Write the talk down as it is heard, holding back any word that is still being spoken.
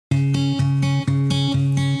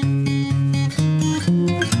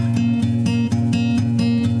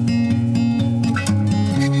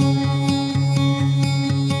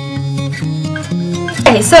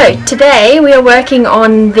So today we are working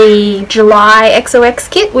on the July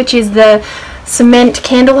XOXkit, which is the cement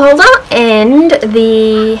candle holder and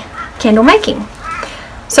the candle making.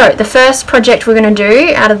 So the first project we're going to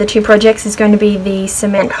do out of the two projects is going to be the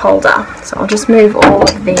cement holder. So I'll just move all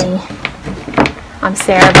of the... I'm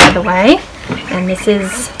Sarah, by the way, and this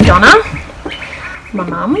is Donna, my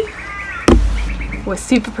mum. We're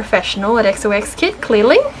super professional at XOXkit,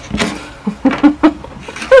 clearly.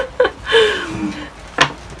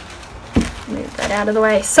 Move that out of the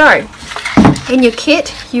way. So, in your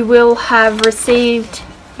kit, you will have received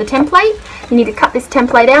the template. You need to cut this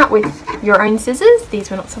template out with your own scissors.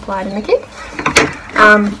 These were not supplied in the kit.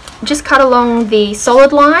 Just cut along the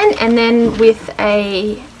solid line, and then with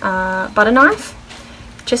a butter knife,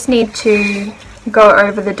 just need to go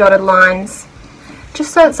over the dotted lines,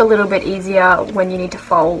 just so it's a little bit easier when you need to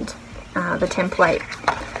fold the template.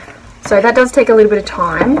 So that does take a little bit of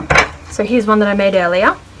time. So here's one that I made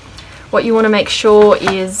earlier. What you want to make sure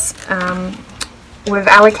is we've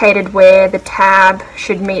allocated where the tab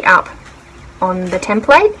should meet up on the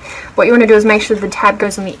template. What you want to do is make sure the tab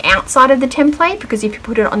goes on the outside of the template, because if you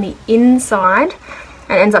put it on the inside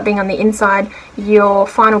and it ends up being on the inside, your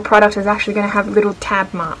final product is actually going to have little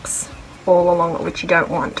tab marks all along it, which you don't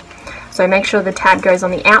want. So make sure the tab goes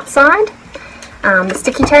on the outside. The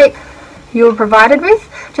sticky tape you were provided with,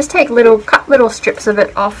 just cut little strips of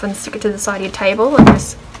it off and stick it to the side of your table and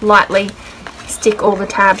just lightly stick all the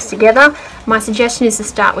tabs together. My suggestion is to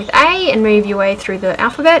start with A and move your way through the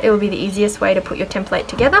alphabet. It will be the easiest way to put your template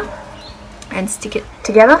together and stick it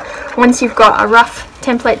together. Once you've got a rough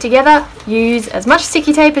template together, use as much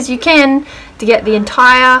sticky tape as you can to get the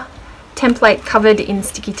entire template covered in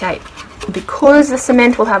sticky tape. Because the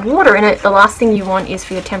cement will have water in it, the last thing you want is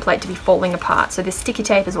for your template to be falling apart. So this sticky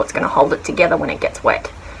tape is what's going to hold it together when it gets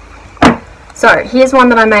wet. So here's one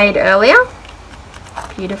that I made earlier,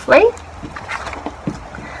 beautifully.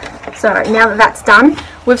 So now that that's done,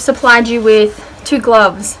 we've supplied you with 2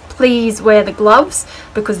 gloves. Please wear the gloves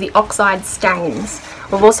because the oxide stains.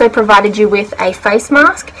 We've also provided you with a face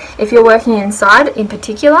mask. If you're working inside in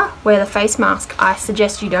particular, wear the face mask. I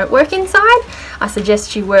suggest you don't work inside. I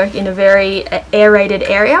suggest you work in a very aerated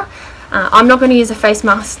area. I'm not going to use a face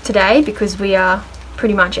mask today because we are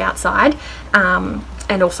pretty much outside,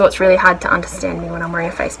 and also it's really hard to understand me when I'm wearing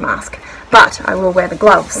a face mask. But I will wear the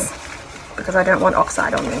gloves because I don't want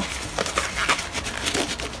oxide on me.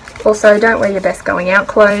 Also, don't wear your best going out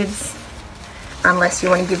clothes unless you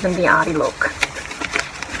want to give them the arty look.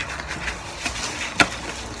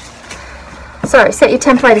 So set your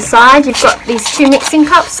template aside. You've got these 2 mixing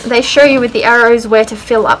cups. They show you with the arrows where to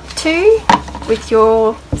fill up to with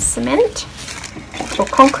your cement or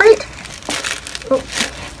concrete. Ooh.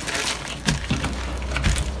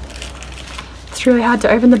 It's really hard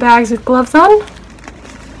to open the bags with gloves on.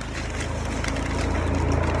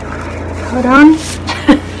 Hold on.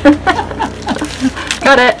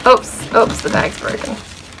 Got it. Oops, the bag's broken.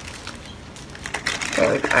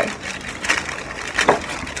 There we go.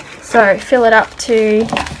 So fill it up to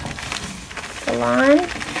the line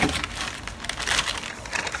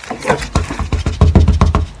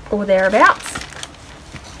or thereabouts.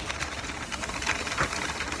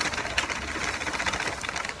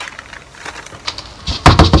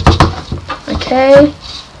 Okay, you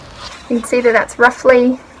can see that that's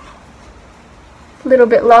roughly a little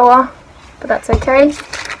bit lower, but that's okay.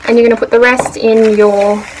 And you're going to put the rest in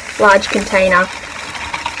your large container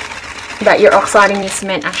that your oxide and your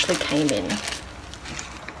cement actually came in.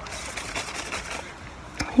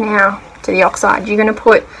 Now to the oxide, you're going to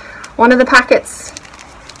put one of the packets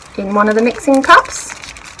in one of the mixing cups.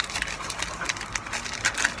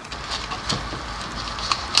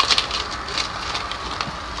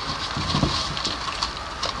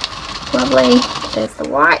 Lovely, there's the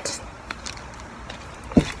white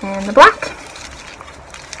and the black.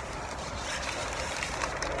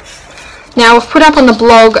 Now we've put up on the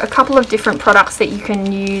blog a couple of different products that you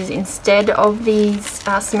can use instead of these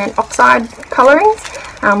cement oxide colorings.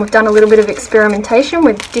 We've done a little bit of experimentation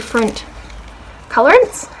with different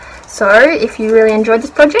colorants. So if you really enjoyed this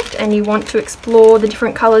project and you want to explore the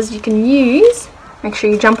different colors you can use, make sure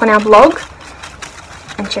you jump on our blog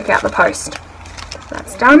and check out the post. So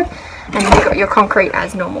that's done, and you've got your concrete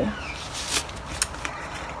as normal.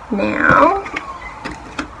 Now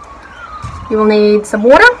you will need some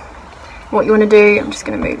water. What you want to do, I'm just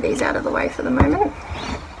going to move these out of the way for the moment,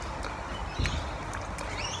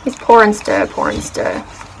 is pour and stir, pour and stir.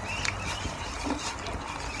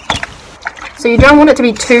 So you don't want it to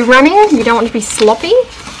be too runny, you don't want it to be sloppy,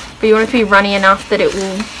 but you want it to be runny enough that it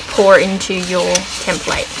will pour into your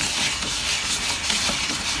template.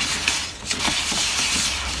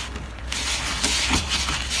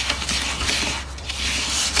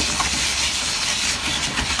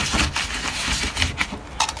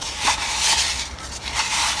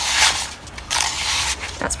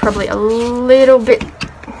 probably a little bit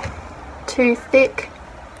too thick.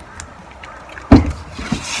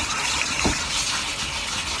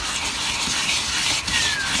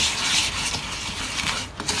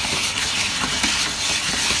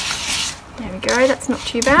 There we go, that's not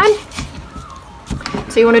too bad.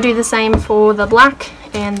 So you want to do the same for the black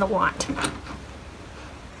and the white.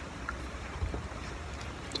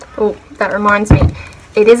 Oh, that reminds me,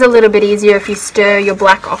 it is a little bit easier if you stir your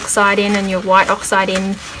black oxide in and your white oxide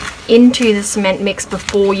in into the cement mix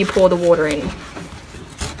before you pour the water in.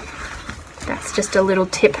 That's just a little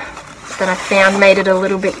tip that I found made it a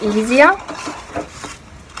little bit easier.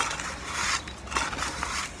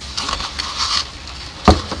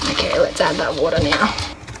 Okay, let's add that water now.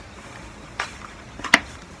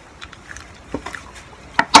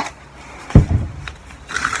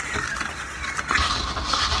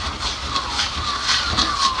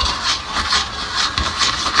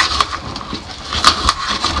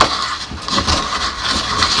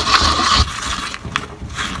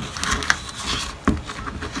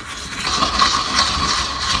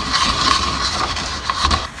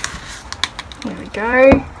 Go.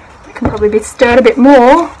 It can probably be stirred a bit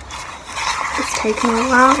more. It's taking a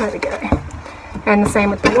while. There we go. And the same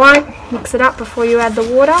with the white. Mix it up before you add the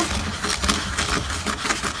water.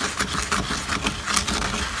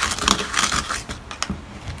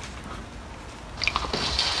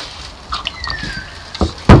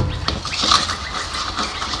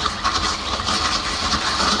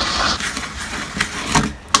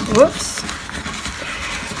 Whoops.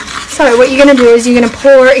 So what you're going to do is you're going to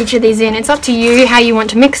pour each of these in. It's up to you how you want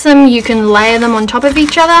to mix them. You can layer them on top of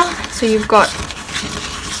each other, so you've got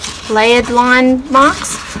layered line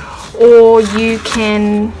marks, or you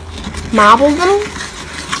can marble them,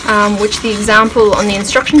 which the example on the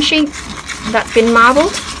instruction sheet, that's been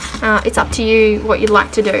marbled. It's up to you what you'd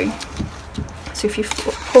like to do. So if you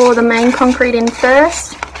pour the main concrete in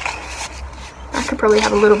first, I could probably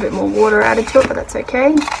have a little bit more water added to it, but that's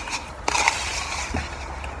okay.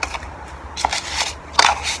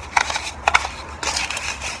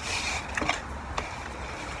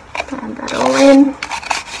 Add that all in.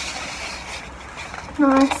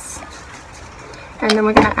 Nice. And then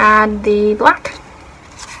we're going to add the black.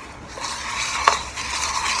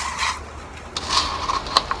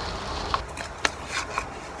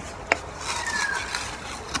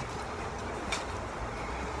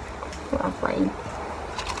 Lovely.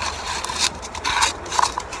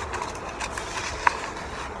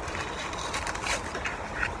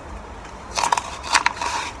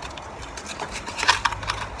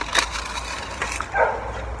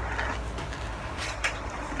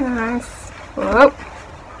 Nice. Whoa.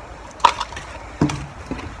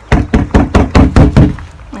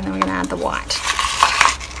 And then we're going to add the white.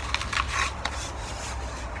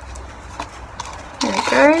 There we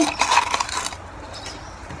go.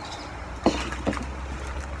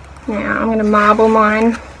 Now I'm going to marble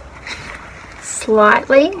mine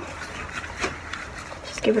slightly.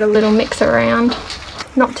 Just give it a little mix around,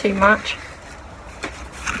 not too much.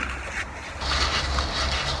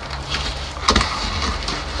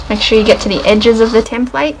 Make sure you get to the edges of the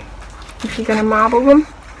template if you're going to marble them.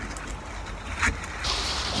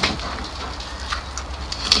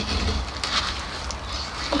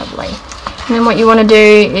 Lovely. And then what you want to do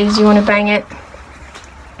is you want to bang it.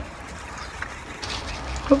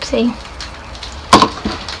 Oopsie.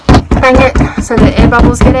 Bang it so the air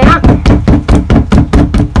bubbles get out,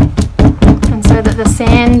 and so that the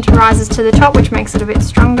sand rises to the top, which makes it a bit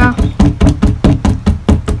stronger.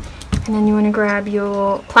 And then you want to grab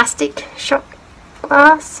your plastic shot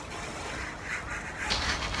glass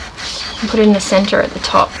and put it in the center at the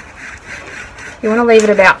top. You want to leave it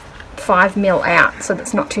about 5 mil out so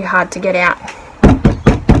that's not too hard to get out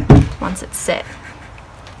once it's set.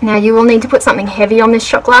 Now you will need to put something heavy on this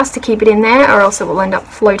shot glass to keep it in there, or else it will end up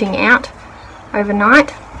floating out overnight.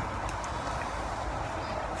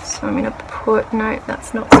 So I'm going to put, no,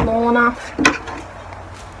 that's not small enough.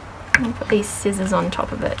 I'm going to put these scissors on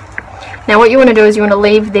top of it. Now what you want to do is you want to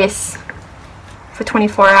leave this for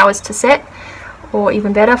 24 hours to set, or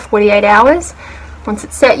even better, 48 hours. Once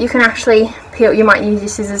it's set, you can actually peel. You might use your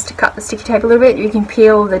scissors to cut the sticky tape a little bit. You can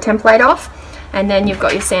peel the template off, and then you've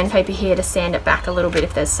got your sandpaper here to sand it back a little bit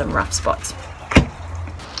if there's some rough spots.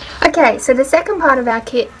 Okay, so the second part of our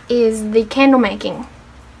kit is the candle making.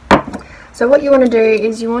 So what you want to do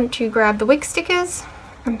is you want to grab the wick stickers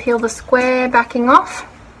and peel the square backing off.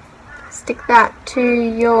 Stick that to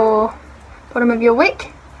your bottom of your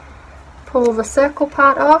wick, pull the circle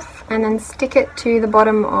part off, and then stick it to the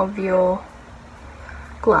bottom of your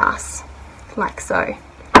glass, like so.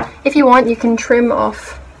 If you want, you can trim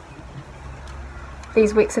off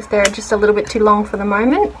these wicks if they're just a little bit too long for the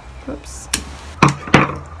moment. Oops.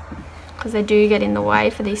 Because they do get in the way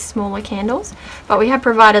for these smaller candles. But we have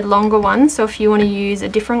provided longer ones, so if you want to use a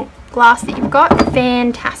different glass that you've got,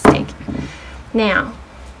 fantastic. Now,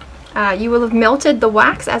 you will have melted the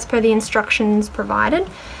wax as per the instructions provided.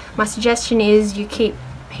 My suggestion is you keep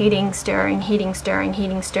heating, stirring, heating, stirring,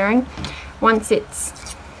 heating, stirring. Once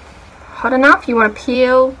it's hot enough, you want to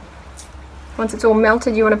peel. Once it's all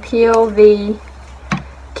melted, you want to peel the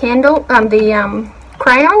crayon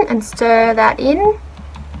and stir that in.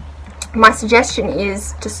 My suggestion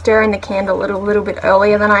is to stir in the candle a little bit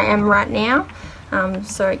earlier than I am right now,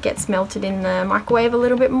 so it gets melted in the microwave a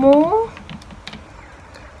little bit more,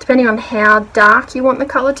 depending on how dark you want the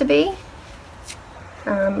colour to be.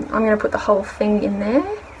 I'm going to put the whole thing in there.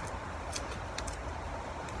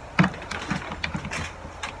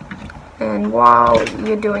 And while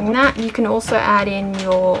you're doing that, you can also add in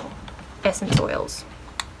your essence oils.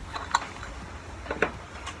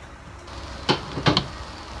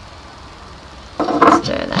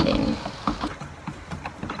 Stir that in.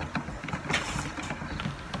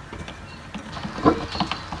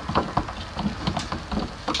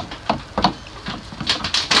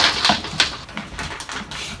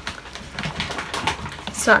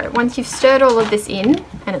 So once you've stirred all of this in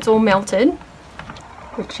and it's all melted,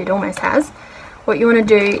 which it almost has, what you want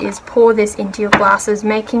to do is pour this into your glasses,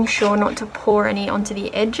 making sure not to pour any onto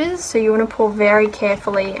the edges. So you want to pour very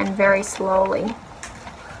carefully and very slowly.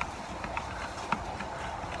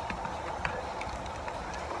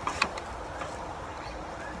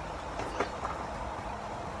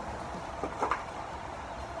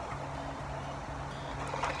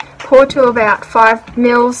 Pour to about 5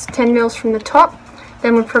 mils, 10 mils from the top.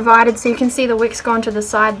 Then we've provided, so you can see the wick's gone to the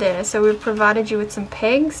side there, so we've provided you with some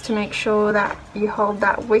pegs to make sure that you hold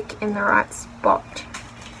that wick in the right spot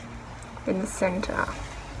in the centre.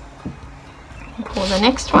 Pour the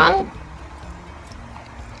next one.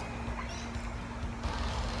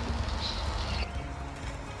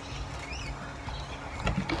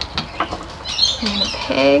 And a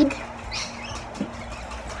peg.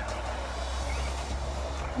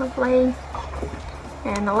 Lovely.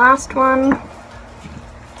 And the last one.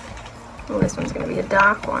 Oh, this one's going to be a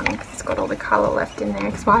dark one because it's got all the colour left in there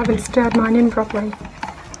because I haven't stirred mine in properly.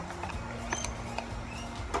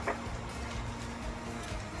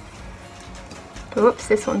 Oops,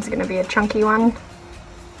 this one's going to be a chunky one.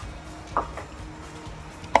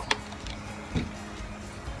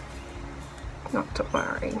 Not to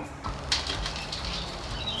worry.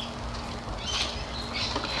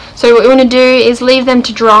 So what we want to do is leave them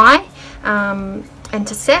to dry and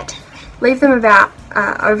to set. Leave them about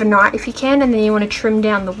overnight if you can, and then you want to trim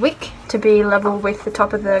down the wick to be level with the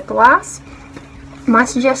top of the glass. My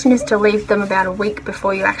suggestion is to leave them about a week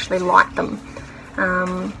before you actually light them.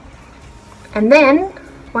 And then,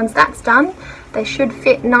 once that's done, they should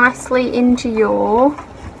fit nicely into your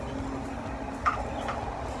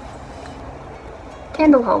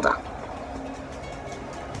candle holder.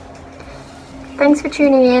 Thanks for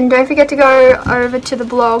tuning in. Don't forget to go over to the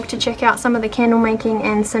blog to check out some of the candle making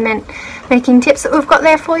and cement making tips that we've got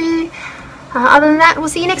there for you. Other than that, we'll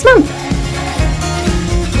see you next month.